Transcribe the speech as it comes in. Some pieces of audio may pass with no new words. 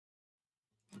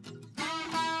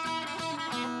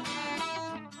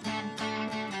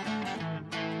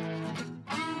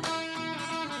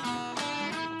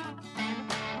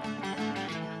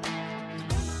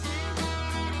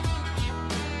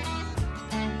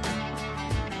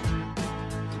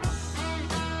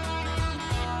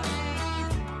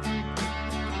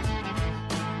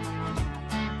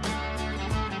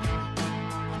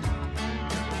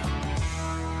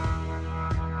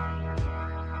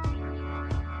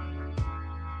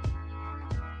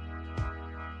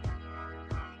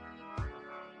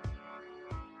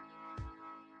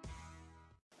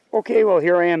Okay, well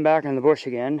here I am back in the bush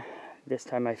again. This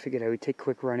time I figured I would take a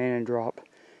quick run in and drop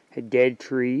a dead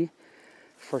tree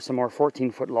for some more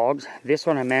 14-foot logs. This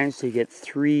one I managed to get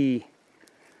 3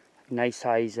 nice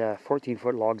size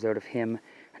 14-foot logs out of him,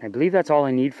 and I believe that's all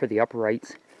I need for the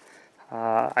uprights.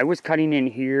 I was cutting in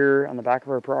here on the back of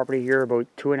our property here about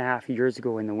 2.5 years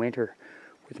ago in the winter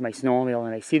with my snowmobile,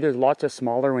 and I see there's lots of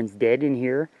smaller ones dead in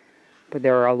here, but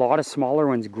there are a lot of smaller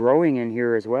ones growing in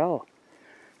here as well.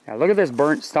 Now look at this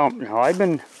burnt stump. Now I've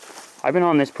been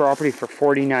on this property for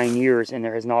 49 years and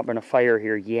there has not been a fire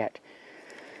here yet.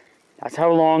 That's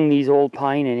how long these old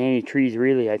pine and any trees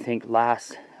really, I think,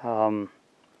 last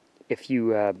if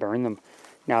you burn them.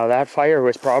 Now that fire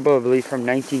was probably from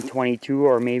 1922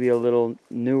 or maybe a little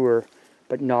newer,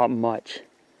 but not much.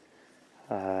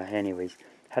 Anyways,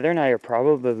 Heather and I are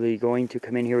probably going to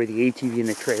come in here with the ATV and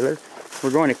the trailer. We're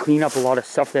going to clean up a lot of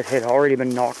stuff that had already been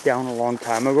knocked down a long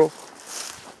time ago.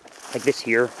 Like this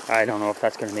here, I don't know if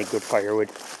that's going to make good firewood.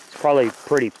 It's probably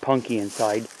pretty punky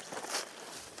inside.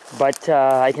 But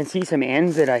I can see some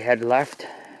ends that I had left.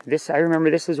 I remember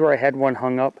this is where I had one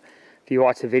hung up. If you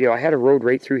watch the video, I had a road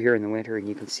right through here in the winter and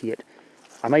you can see it.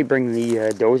 I might bring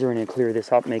the dozer in and clear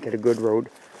this up, make it a good road.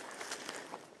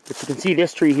 But you can see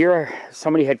this tree here,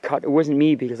 somebody had cut. It wasn't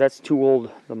me because that's too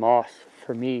old, the moss,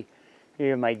 for me.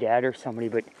 Maybe my dad or somebody,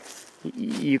 but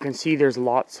you can see there's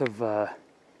lots of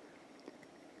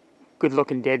good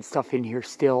looking dead stuff in here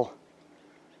still.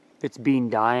 It's been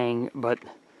dying, but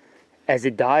as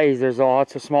it dies there's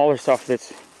lots of smaller stuff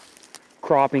that's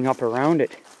cropping up around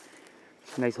it.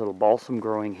 It's a nice little balsam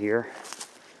growing here.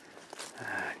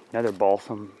 Another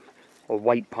balsam, a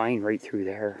white pine right through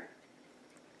there.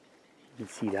 You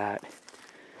can see that.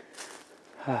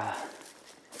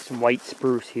 Some white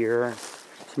spruce here,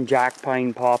 some jack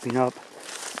pine popping up.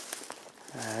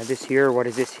 This here, what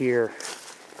is this here?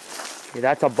 Okay,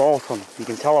 that's a balsam. You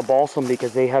can tell a balsam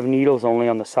because they have needles only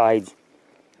on the sides,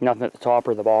 nothing at the top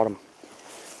or the bottom.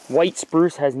 White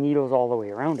spruce has needles all the way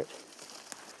around it.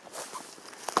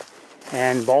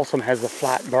 And balsam has the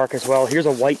flat bark as well. Here's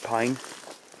a white pine.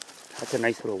 That's a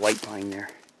nice little white pine there.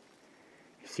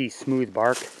 You see smooth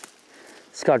bark.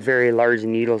 It's got very large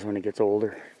needles when it gets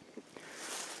older.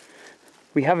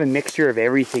 We have a mixture of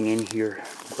everything in here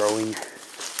growing.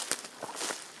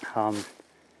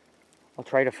 I'll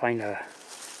try to find a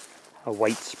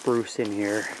white spruce in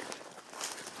here.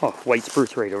 Oh, white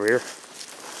spruce right over here.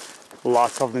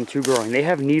 Lots of them too growing. They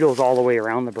have needles all the way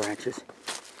around the branches.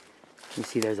 You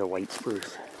see there's a white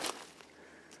spruce.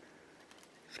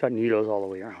 It's got needles all the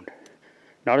way around.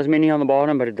 Not as many on the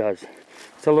bottom, but it does.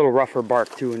 It's a little rougher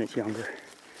bark too when it's younger.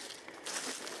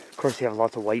 Of course you have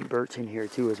lots of white birch in here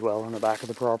too as well on the back of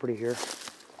the property here.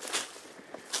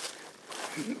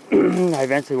 I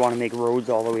eventually want to make roads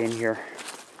all the way in here.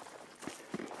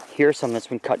 Here's some that's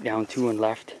been cut down too and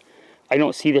left. I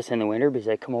don't see this in the winter because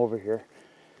I come over here.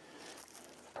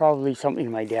 Probably something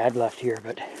my dad left here,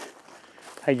 but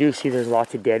I do see there's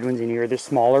lots of dead ones in here. There's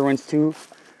smaller ones too,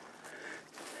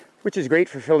 which is great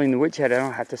for filling the woodshed. I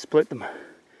don't have to split them.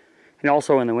 And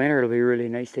also in the winter it'll be really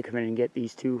nice to come in and get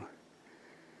these too.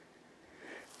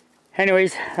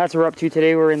 Anyways, that's what we're up to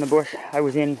today. We're in the bush. I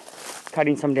was in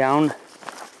cutting some down,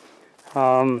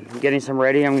 getting some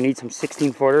ready. I'm gonna need some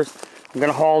 16-footers. I'm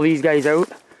gonna haul these guys out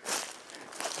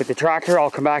with the tractor.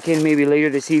 I'll come back in maybe later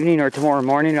this evening or tomorrow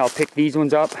morning. I'll pick these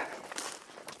ones up,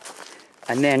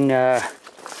 and then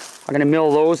I'm gonna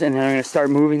mill those, and then I'm gonna start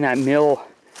moving that mill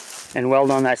and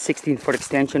weld on that 16-foot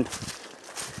extension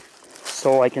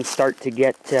so I can start to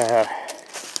get the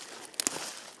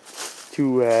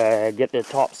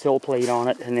top sill plate on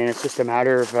it. And then it's just a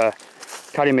matter of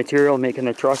cutting material, making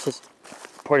the trusses,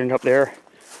 putting it up there,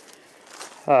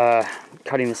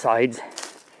 cutting the sides,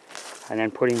 and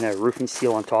then putting the roofing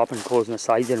steel on top and closing the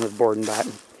sides in with board and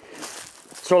batten.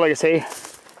 So like I say,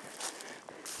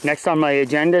 next on my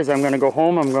agenda is I'm going to go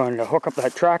home. I'm going to hook up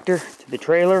that tractor to the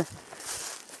trailer,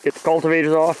 get the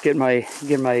cultivators off, get my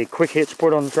quick hitch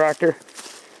put on the tractor.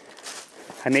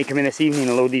 I may come in this evening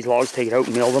and load these logs, take it out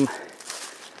and mill them.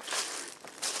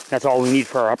 That's all we need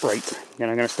for our uprights. Then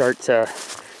I'm going to start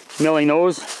milling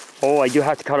those. Oh, I do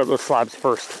have to cut up those slabs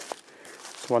first.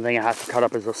 So one thing I have to cut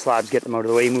up is those slabs, get them out of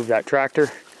the way, move that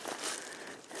tractor,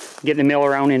 get the mill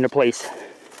around into place.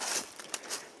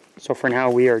 So for now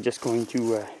we are just going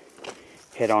to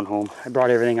head on home. I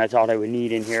brought everything I thought I would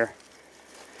need in here.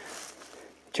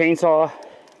 Chainsaw,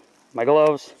 my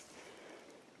gloves,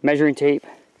 measuring tape,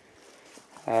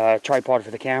 tripod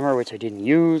for the camera, which I didn't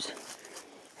use,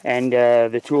 and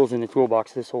the tools in the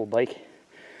toolbox of this old bike.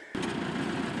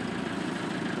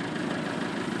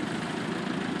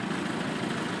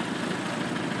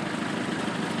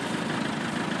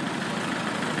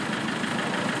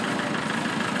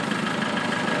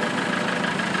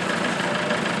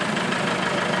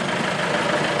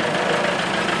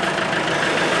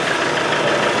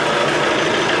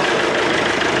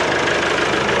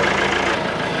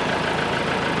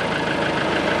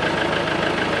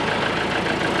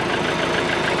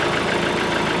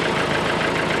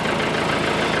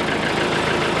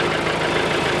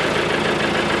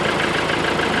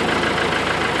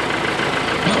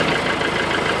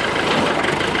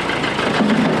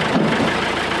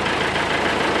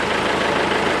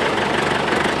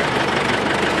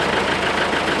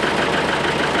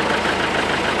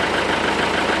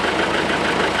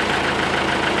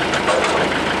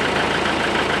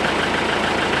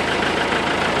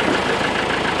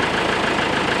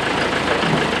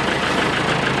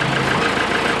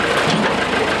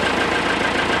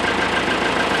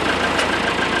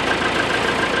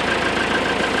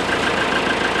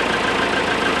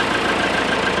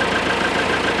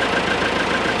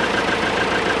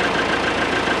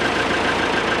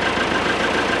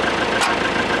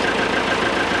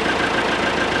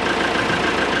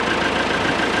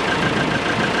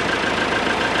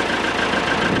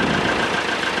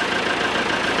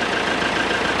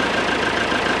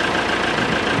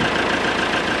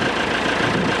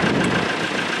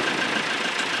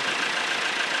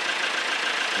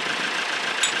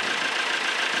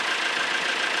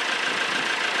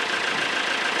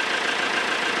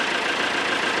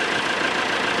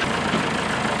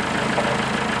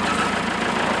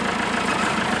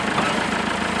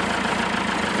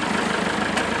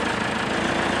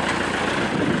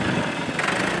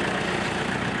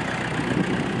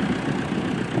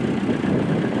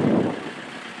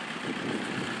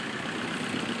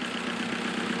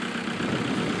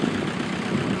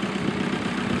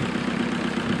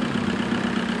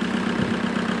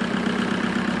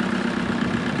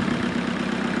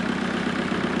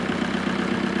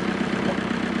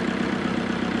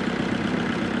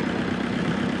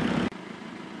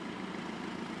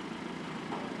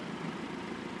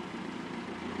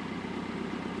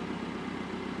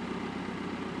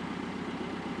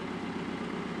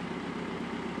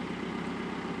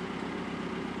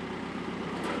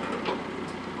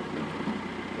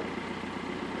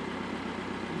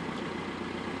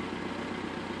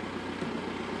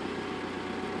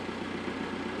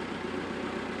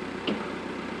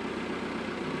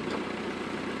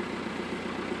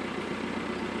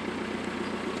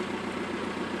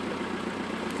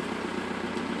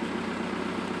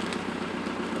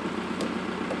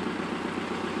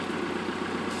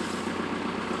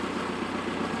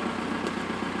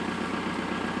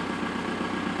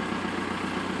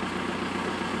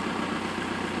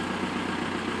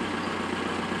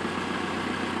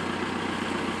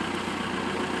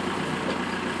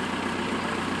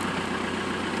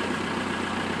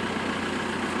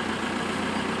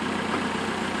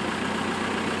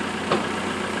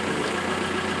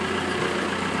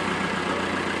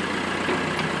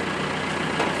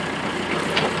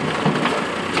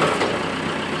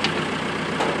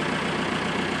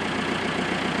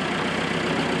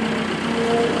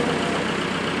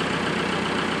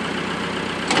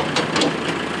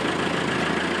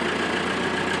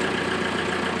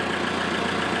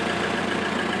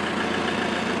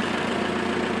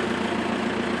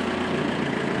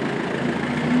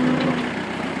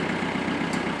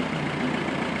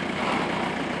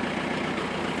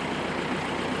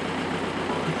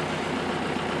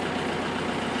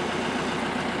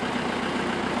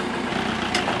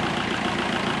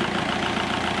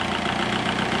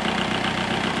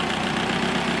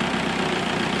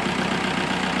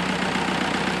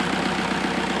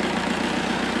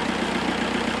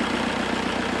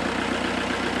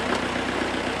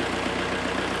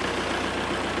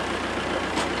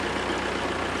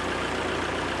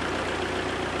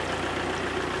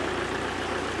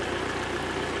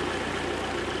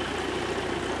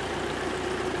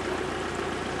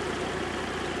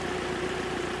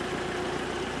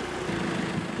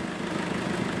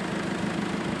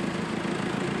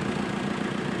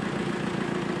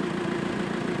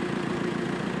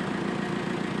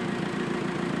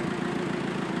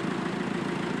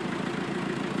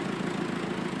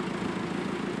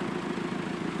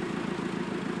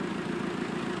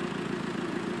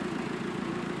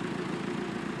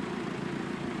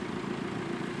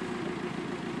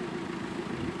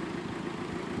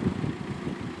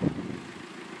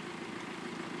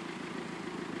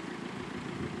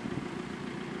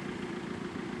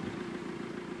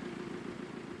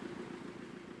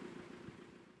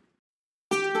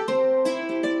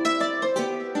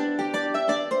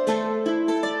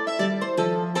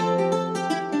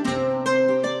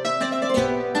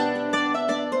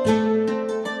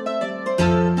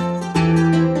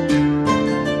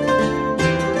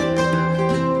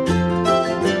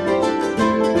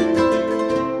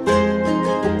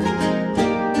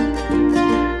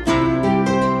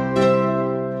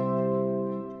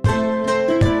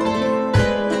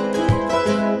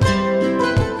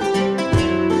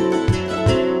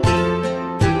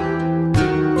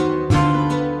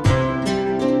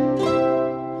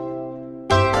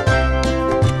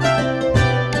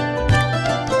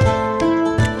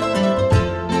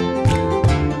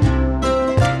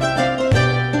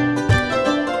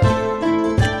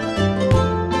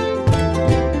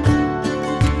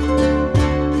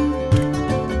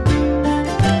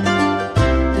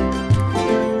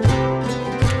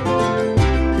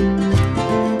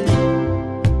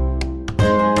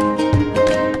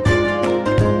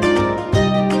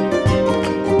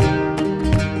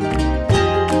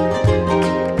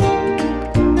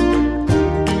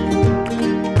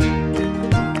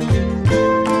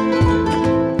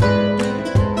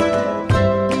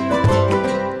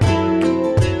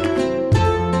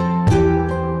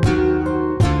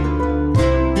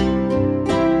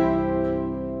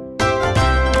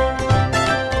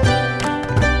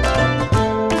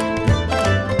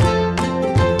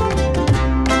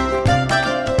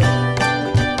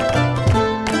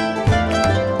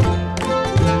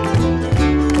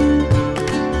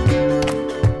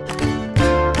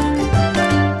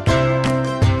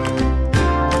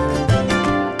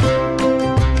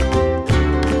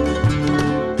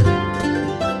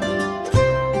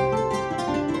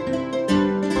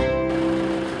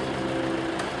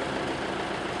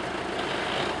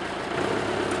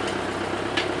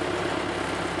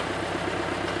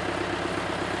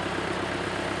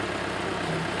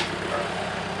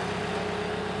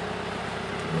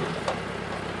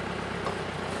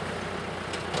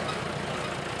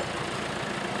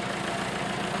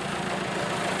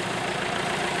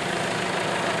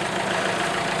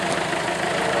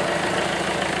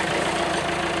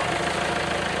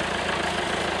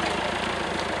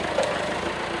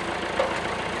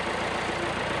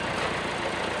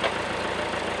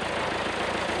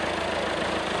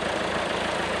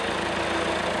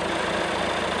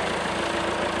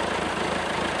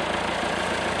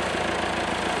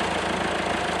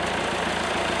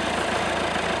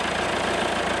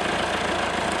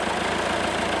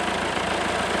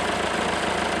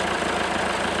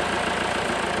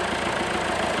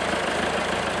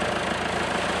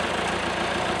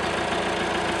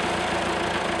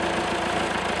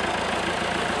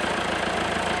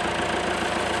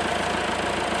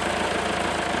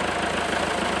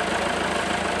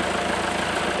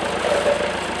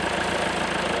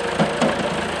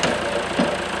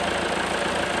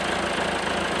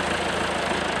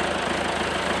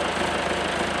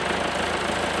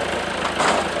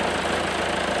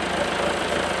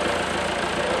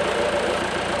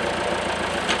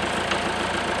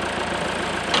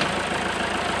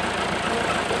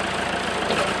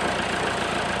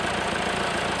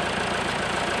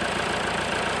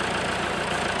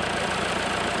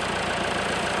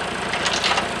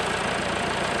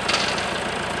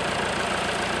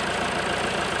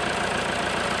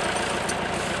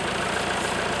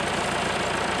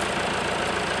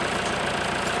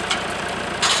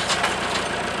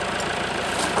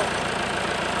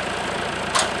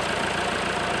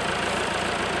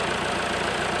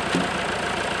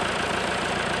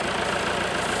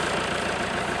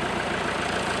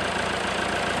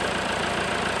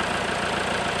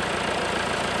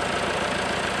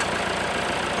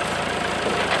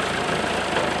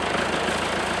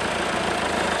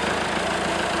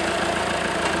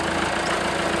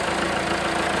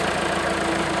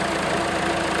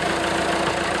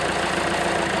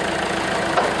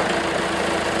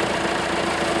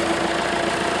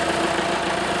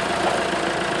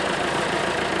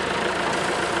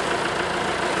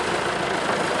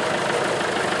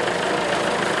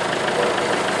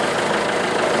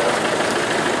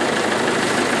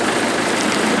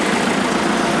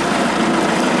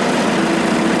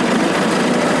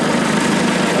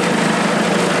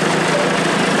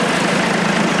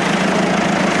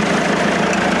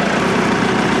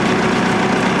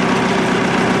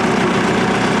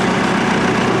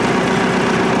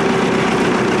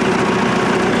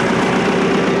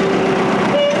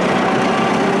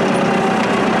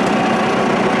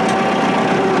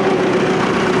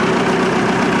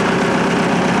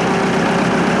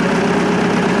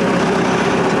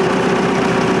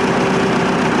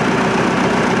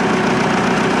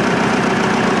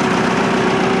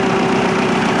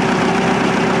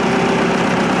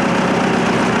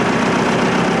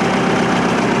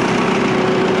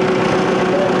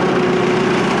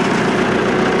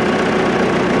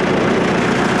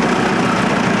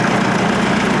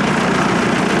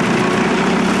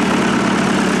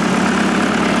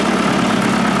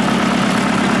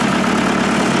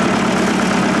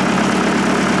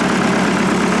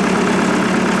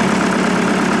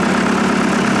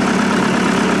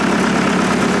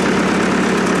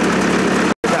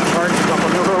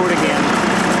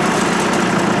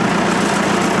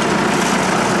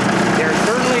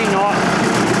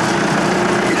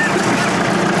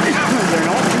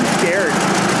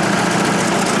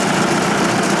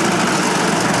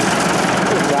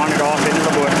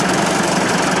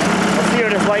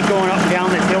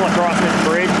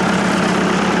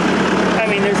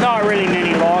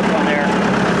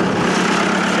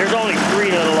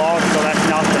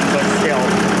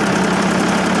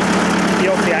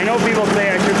 know people say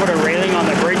I should put a railing on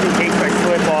the bridge in case I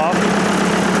slip off.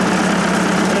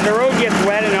 But if the road gets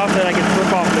wet enough that I can slip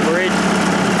off the bridge,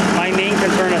 my main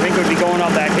concern I think would be going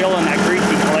up that hill in that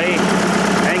greasy clay.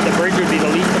 I think the bridge would be the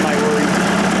least of my worries.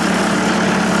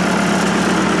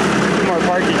 Two more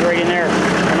partridge right in there.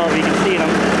 I don't know if you can see them.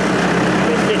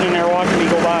 They're sitting in there watching me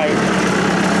go by.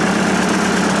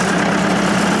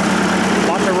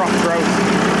 Lots of rough grouse.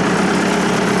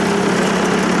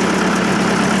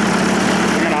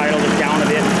 I'm gonna idle this down a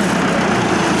bit.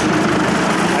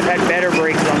 I've had better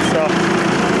brakes on stuff.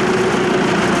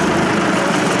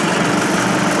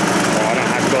 Oh, I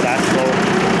don't have to go that slow.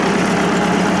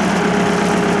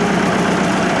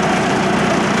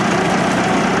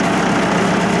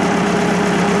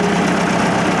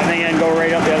 I think I can go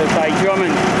right up the other side too. I'm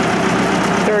in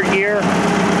third gear,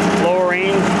 low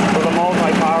range with a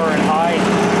multi-power and high.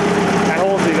 That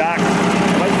holds me back.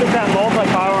 If I stick that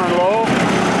multi-power and low,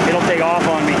 it'll take off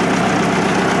on me.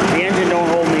 The engine don't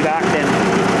hold me back then.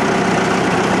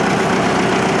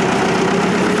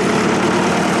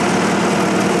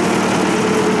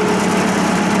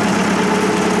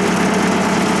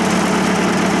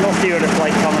 You'll see what it's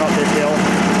like coming up this hill.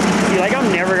 See, like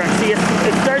I'm never gonna see it.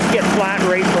 It starts to get flat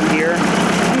right from here.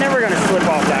 I'm never gonna slip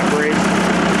off that bridge.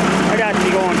 I'd have to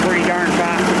be going pretty darn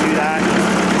fast to do that.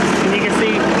 And you can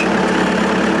see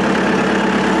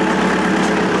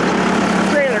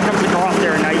the trailer comes across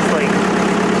there nicely.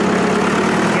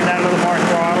 Give that a little more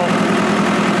throttle.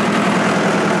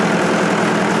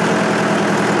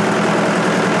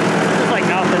 Just like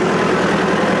nothing.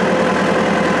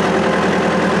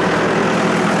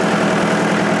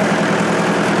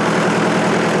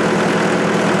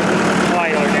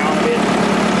 Idle her down a bit.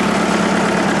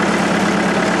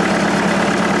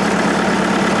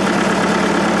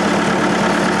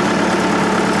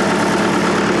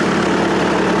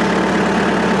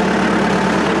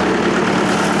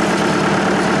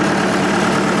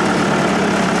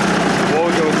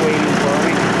 Wojo's waiting for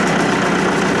me.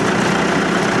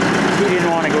 He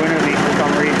didn't want to go into me for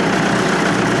some reason.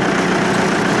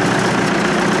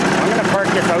 I'm going to park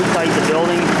this outside the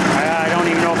building. I don't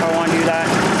even know if I want to do that.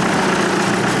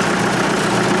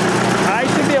 I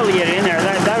should be able to get in there.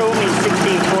 That opening's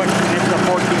 16 foot and it's a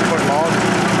 14-foot log.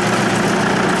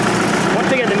 Once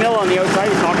I get the mill on the outside,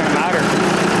 it's not going to matter.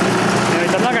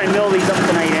 Anyways, I'm not going to mill these up